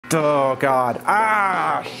Oh, God.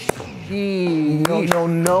 Ah! No, no,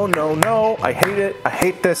 no, no, no. I hate it. I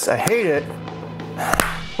hate this. I hate it.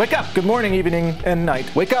 Wake up. Good morning, evening, and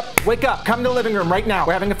night. Wake up. Wake up. Come to the living room right now.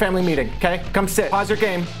 We're having a family meeting, okay? Come sit. Pause your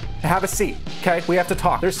game. Have a seat, okay? We have to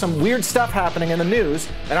talk. There's some weird stuff happening in the news,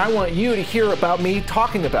 and I want you to hear about me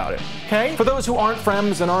talking about it, okay? For those who aren't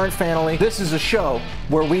friends and aren't family, this is a show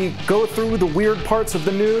where we go through the weird parts of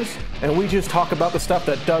the news, and we just talk about the stuff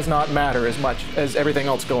that does not matter as much as everything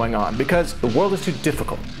else going on, because the world is too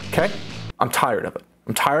difficult, okay? I'm tired of it.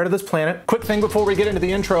 I'm tired of this planet. Quick thing before we get into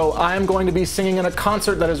the intro, I am going to be singing in a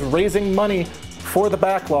concert that is raising money for the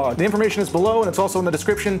backlog. The information is below and it's also in the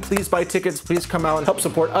description. Please buy tickets. Please come out and help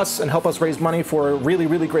support us and help us raise money for a really,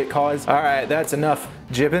 really great cause. All right, that's enough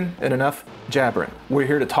jibbing and enough jabbering. We're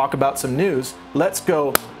here to talk about some news. Let's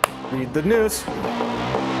go read the news.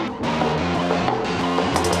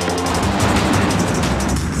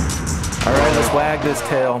 All right, let's wag this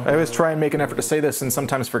tail. I always try and make an effort to say this and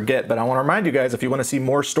sometimes forget, but I want to remind you guys, if you want to see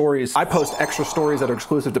more stories, I post extra stories that are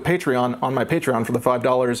exclusive to Patreon on my Patreon for the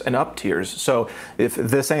 $5 and up tiers. So if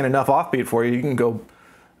this ain't enough Offbeat for you, you can go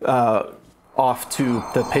off to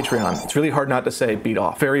the Patreon. It's really hard not to say beat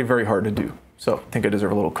off. Very, very hard to do. So I think I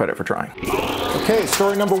deserve a little credit for trying. Okay,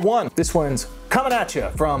 story number one. This one's coming at you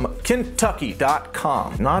from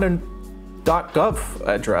Kentucky.com. Not an .gov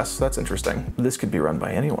address. That's interesting. This could be run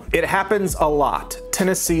by anyone. It happens a lot.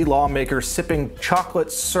 Tennessee lawmaker sipping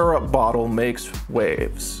chocolate syrup bottle makes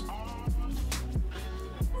waves.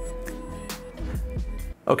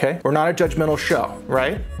 Okay, we're not a judgmental show,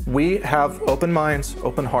 right? We have open minds,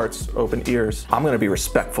 open hearts, open ears. I'm gonna be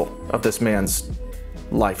respectful of this man's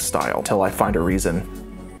lifestyle until I find a reason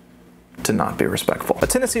to not be respectful. A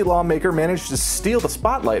Tennessee lawmaker managed to steal the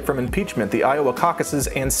spotlight from impeachment, the Iowa caucuses,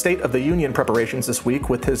 and State of the Union preparations this week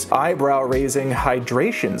with his eyebrow-raising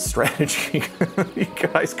hydration strategy. You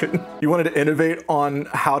guys couldn't. You wanted to innovate on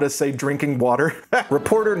how to say drinking water?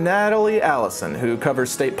 Reporter Natalie Allison, who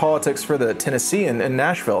covers state politics for the Tennessean in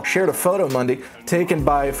Nashville, shared a photo Monday taken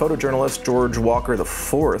by photojournalist George Walker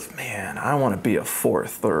IV. Man, I want to be a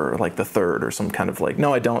fourth or like the third or some kind of like,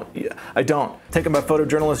 no, I don't. Yeah, I don't. Taken by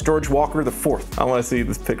photojournalist George Walker IV. I want to see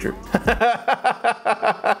this picture.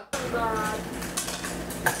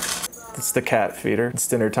 It's the cat feeder. It's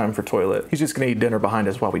dinner time for toilet. He's just gonna eat dinner behind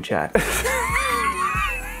us while we chat.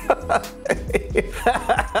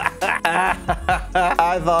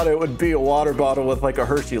 I thought it would be a water bottle with like a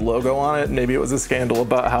Hershey logo on it. Maybe it was a scandal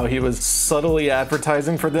about how he was subtly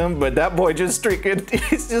advertising for them, but that boy just drinking,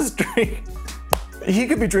 he's just drinking. He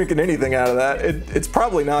could be drinking anything out of that. It's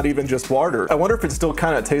probably not even just water. I wonder if it still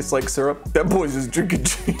kind of tastes like syrup. That boy's just drinking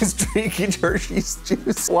Hershey's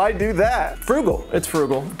juice. Why do that? Frugal. It's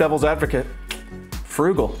frugal. Devil's advocate.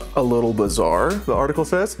 Frugal. A little bizarre, the article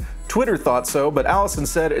says. Twitter thought so, but Allison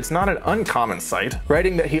said it's not an uncommon sight,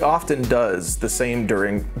 writing that he often does the same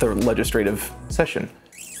during the legislative session.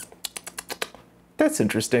 That's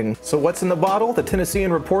interesting. So what's in the bottle? The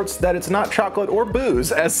Tennessean reports that it's not chocolate or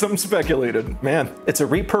booze, as some speculated. Man, it's a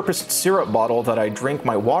repurposed syrup bottle that I drink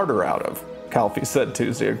my water out of, Calfee said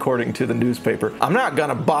Tuesday, according to the newspaper. I'm not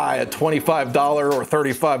gonna buy a $25 or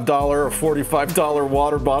 $35 or $45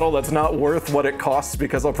 water bottle that's not worth what it costs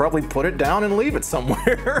because I'll probably put it down and leave it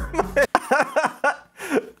somewhere.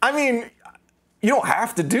 I mean, you don't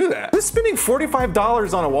have to do that. Who's spending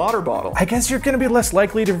 $45 on a water bottle? I guess you're gonna be less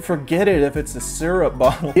likely to forget it if it's a syrup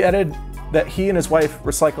bottle. He added that he and his wife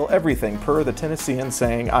recycle everything, per the Tennessean,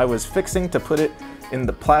 saying, I was fixing to put it in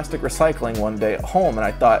the plastic recycling one day at home and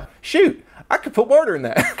I thought, shoot, I could put water in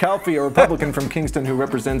that. Calfee, a Republican from Kingston who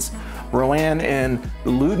represents Rowan and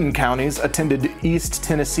Loudoun counties, attended East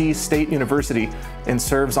Tennessee State University and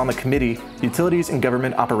serves on the committee, Utilities and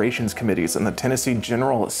Government Operations Committees in the Tennessee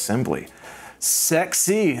General Assembly.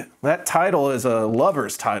 Sexy. That title is a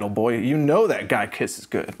lover's title, boy. You know that guy kisses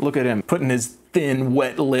good. Look at him putting his thin,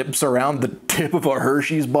 wet lips around the tip of a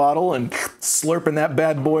Hershey's bottle and slurping that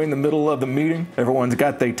bad boy in the middle of the meeting. Everyone's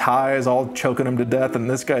got their ties all choking him to death, and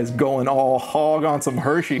this guy's going all hog on some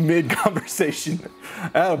Hershey mid-conversation.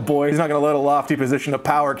 Attaboy. He's not gonna let a lofty position of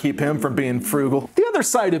power keep him from being frugal. The other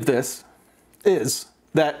side of this is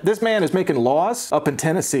that this man is making laws up in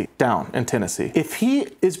Tennessee, down in Tennessee. If he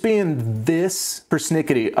is being this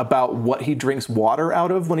persnickety about what he drinks water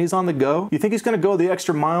out of when he's on the go, you think he's gonna go the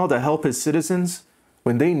extra mile to help his citizens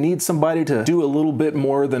when they need somebody to do a little bit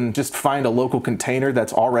more than just find a local container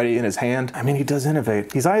that's already in his hand? I mean, he does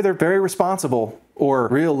innovate. He's either very responsible or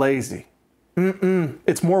real lazy.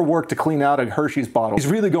 It's more work to clean out a Hershey's bottle. He's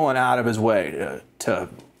really going out of his way to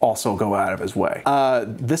also go out of his way.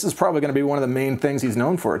 This is probably gonna be one of the main things he's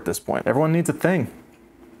known for at this point. Everyone needs a thing.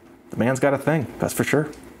 The man's got a thing, that's for sure.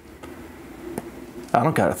 I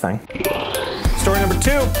don't got a thing. Story number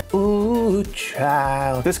 2. Ooh,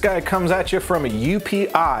 child. This guy comes at you from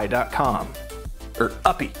UPI.com. Or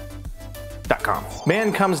uppy.com.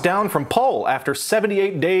 Man comes down from pole after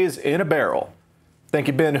 78 days in a barrel. Thank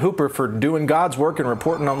you, Ben Hooper, for doing God's work and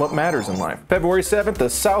reporting on what matters in life. February 7th, a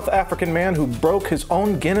South African man who broke his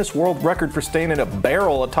own Guinness World Record for staying in a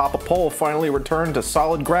barrel atop a pole finally returned to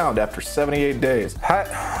solid ground after 78 days.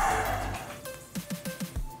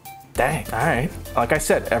 Dang, all right. Like I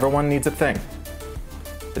said, everyone needs a thing.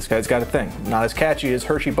 This guy's got a thing. Not as catchy as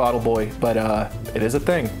Hershey Bottle Boy, but it is a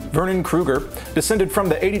thing. Vernon Kruger descended from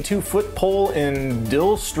the 82-foot pole in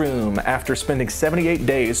Dillstrom after spending 78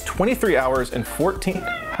 days, 23 hours, and 14...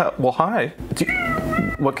 Well, hi.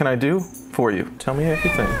 What can I do for you? Tell me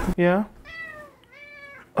everything. Yeah?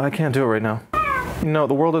 I can't do it right now. No,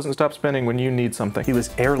 the world doesn't stop spinning when you need something. He was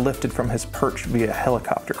airlifted from his perch via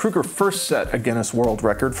helicopter. Kruger first set a Guinness World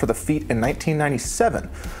Record for the feat in 1997,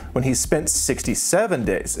 when he spent 67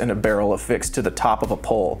 days in a barrel affixed to the top of a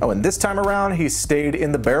pole. Oh, and this time around, he stayed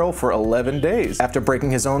in the barrel for 11 days after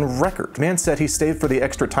breaking his own record. Man said he stayed for the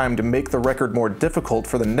extra time to make the record more difficult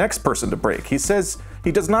for the next person to break. He says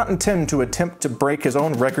he does not intend to attempt to break his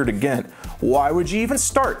own record again. Why would you even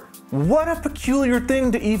start? What a peculiar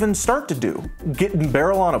thing to even start to do. Get in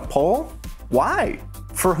barrel on a pole? Why?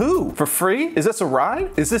 For who? For free? Is this a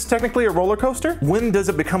ride? Is this technically a roller coaster? When does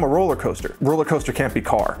it become a roller coaster? Roller coaster can't be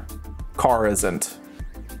car. Car isn't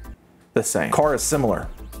the same. Car is similar.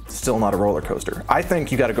 Still not a roller coaster. I think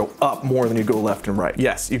you gotta go up more than you go left and right.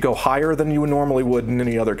 Yes, you go higher than you normally would in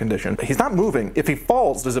any other condition. He's not moving. If he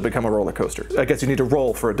falls, does it become a roller coaster? I guess you need to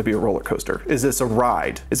roll for it to be a roller coaster. Is this a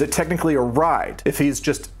ride? Is it technically a ride? If he's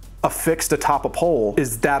just affixed atop a pole,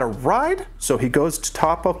 is that a ride? So he goes to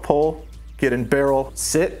top of pole, get in barrel,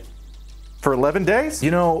 sit for 11 days?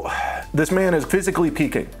 You know, this man is physically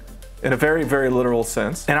peaking in a very, very literal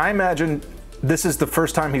sense. And I imagine this is the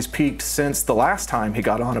first time he's peaked since the last time he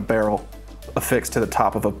got on a barrel affixed to the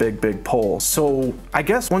top of a big, big pole. So I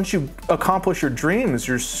guess once you accomplish your dreams,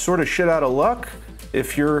 you're sort of shit out of luck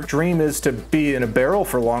if your dream is to be in a barrel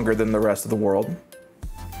for longer than the rest of the world.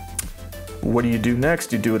 What do you do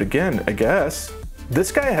next? You do it again, I guess.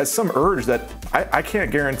 This guy has some urge that I can't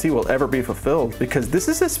guarantee will ever be fulfilled, because this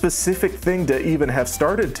is a specific thing to even have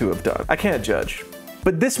started to have done. I can't judge,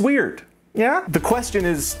 but this weird. Yeah? The question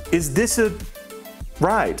is this a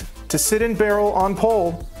ride? To sit in barrel on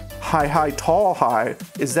pole, high, high, tall, high,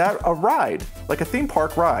 is that a ride? Like a theme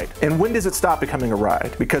park ride? And when does it stop becoming a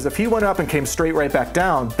ride? Because if he went up and came straight right back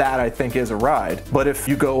down, that I think is a ride. But if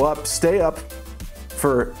you go up, stay up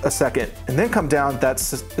for a second and then come down,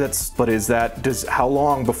 that's what is that? How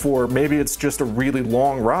long before? Maybe it's just a really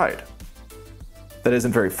long ride that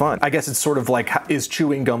isn't very fun. I guess it's sort of like, is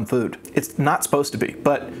chewing gum food? It's not supposed to be,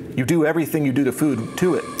 but you do everything you do to food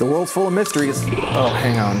to it. The world's full of mysteries. Oh,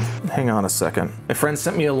 hang on a second. My friend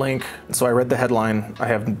sent me a link, so I read the headline. I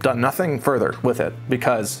have done nothing further with it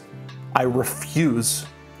because I refuse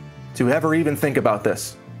to ever even think about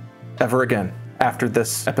this ever again after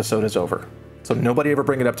this episode is over. So nobody ever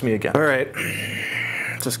bring it up to me again. All right,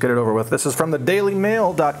 just get it over with. This is from the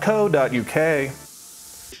dailymail.co.uk.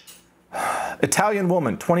 Italian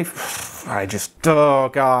woman, oh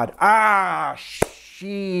God.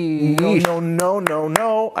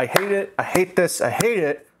 No. I hate it. I hate this. I hate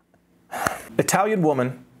it. Italian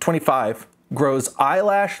woman, 25, grows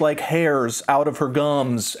eyelash-like hairs out of her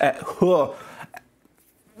gums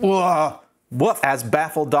as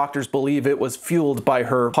baffled doctors believe it was fueled by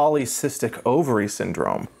her polycystic ovary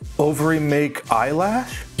syndrome. Ovary make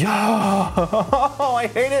eyelash? Yo, I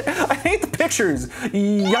hate it. I hate the pictures.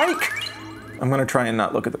 Yike. I'm gonna try and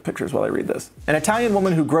not look at the pictures while I read this. An Italian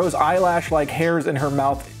woman who grows eyelash-like hairs in her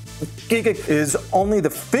mouth is only the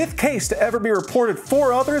 5th case to ever be reported.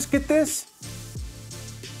 4 others, get this?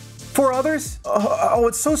 4 others? Oh,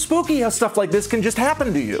 it's so spooky how stuff like this can just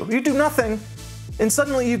happen to you. You do nothing, and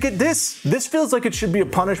suddenly you get this. This feels like it should be a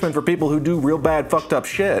punishment for people who do real bad, fucked up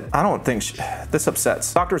shit. I don't think this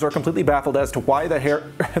upsets. Doctors are completely baffled as to why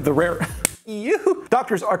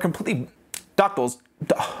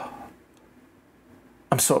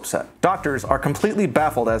I'm so upset. Doctors are completely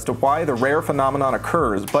baffled as to why the rare phenomenon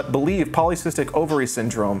occurs, but believe polycystic ovary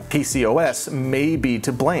syndrome, PCOS, may be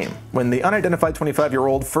to blame. When the unidentified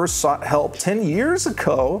 25-year-old first sought help 10 years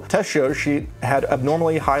ago, tests showed she had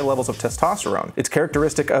abnormally high levels of testosterone. It's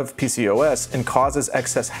characteristic of PCOS and causes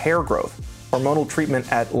excess hair growth. Hormonal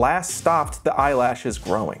treatment at last stopped the eyelashes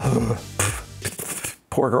growing.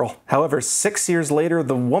 Poor girl. However, 6 years later,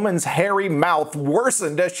 the woman's hairy mouth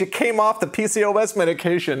worsened as she came off the PCOS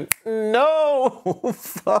medication. No!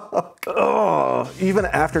 Fuck. Ugh. Even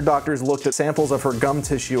after doctors looked at samples of her gum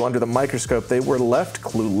tissue under the microscope, they were left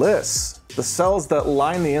clueless. The cells that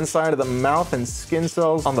line the inside of the mouth and skin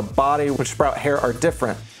cells on the body which sprout hair are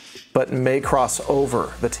different, but may cross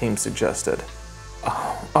over, the team suggested.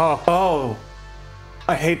 Oh.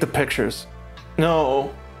 I hate the pictures.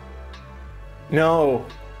 No.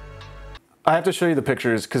 I have to show you the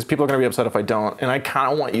pictures because people are going to be upset if I don't, and I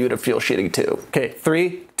kind of want you to feel shitty too. Okay,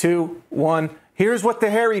 3, 2, 1. Here's what the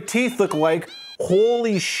hairy teeth look like.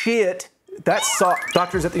 Holy shit. That sucked.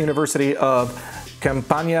 Doctors at the University of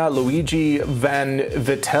Campania Luigi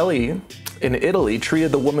Vanvitelli in Italy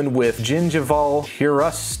treated the woman with gingival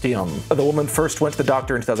hirustium. The woman first went to the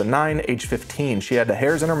doctor in 2009, age 15. She had the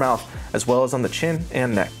hairs in her mouth as well as on the chin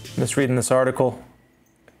and neck. I'm just reading this article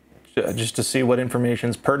just to see what information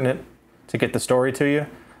is pertinent to get the story to you.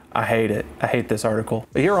 I hate it. I hate this article.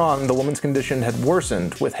 Here on, the woman's condition had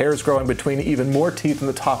worsened with hairs growing between even more teeth in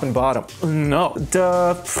the top and bottom. No.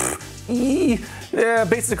 Yeah,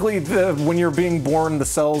 basically, when you're being born, the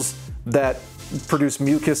cells that produce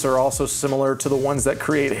mucus are also similar to the ones that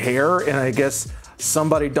create hair, and I guess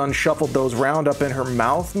somebody done shuffled those round up in her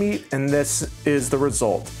mouth meat, and this is the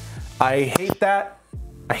result. I hate that.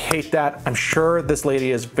 I hate that. I'm sure this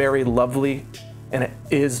lady is very lovely, and it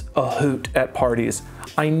is a hoot at parties.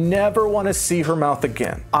 I never want to see her mouth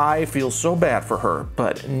again. I feel so bad for her,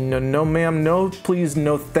 but no ma'am, no please,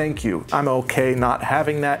 no thank you. I'm okay not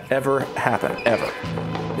having that ever happen, ever.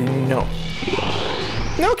 No.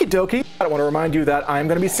 Okie dokie. I want to remind you that I'm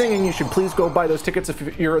going to be singing. You should please go buy those tickets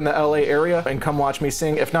if you're in the LA area and come watch me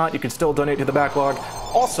sing. If not, you can still donate to the backlog.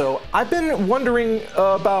 Also, I've been wondering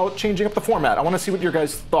about changing up the format. I want to see what your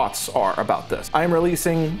guys' thoughts are about this. I am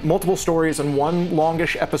releasing multiple stories in one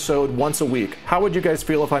longish episode once a week. How would you guys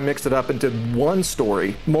feel if I mixed it up into one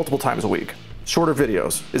story multiple times a week? Shorter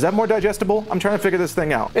videos. Is that more digestible? I'm trying to figure this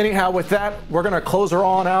thing out. Anyhow, with that, we're going to close her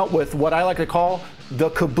on out with what I like to call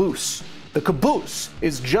the Caboose. The Caboose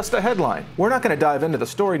is just a headline. We're not going to dive into the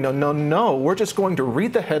story. No. We're just going to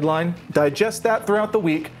read the headline, digest that throughout the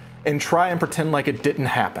week, and try and pretend like it didn't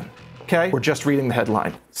happen. Okay? We're just reading the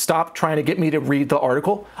headline. Stop trying to get me to read the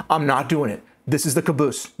article. I'm not doing it. This is the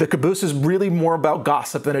Caboose. The Caboose is really more about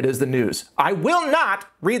gossip than it is the news. I will not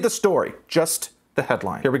read the story, just the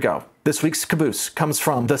headline. Here we go. This week's Caboose comes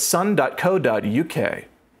from thesun.co.uk.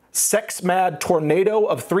 Sex-mad tornado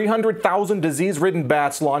of 300,000 disease-ridden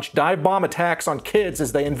bats launch dive bomb attacks on kids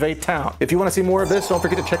as they invade town. If you want to see more of this, don't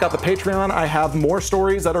forget to check out the Patreon. I have more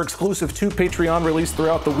stories that are exclusive to Patreon released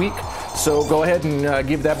throughout the week. So go ahead and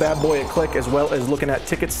give that bad boy a click, as well as looking at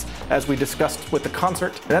tickets as we discussed with the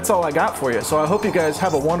concert. And that's all I got for you. So I hope you guys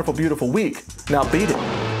have a wonderful, beautiful week. Now beat it.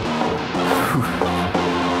 Whew.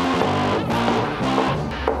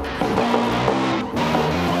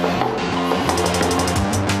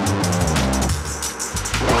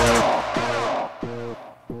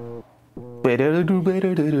 Better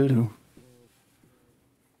do.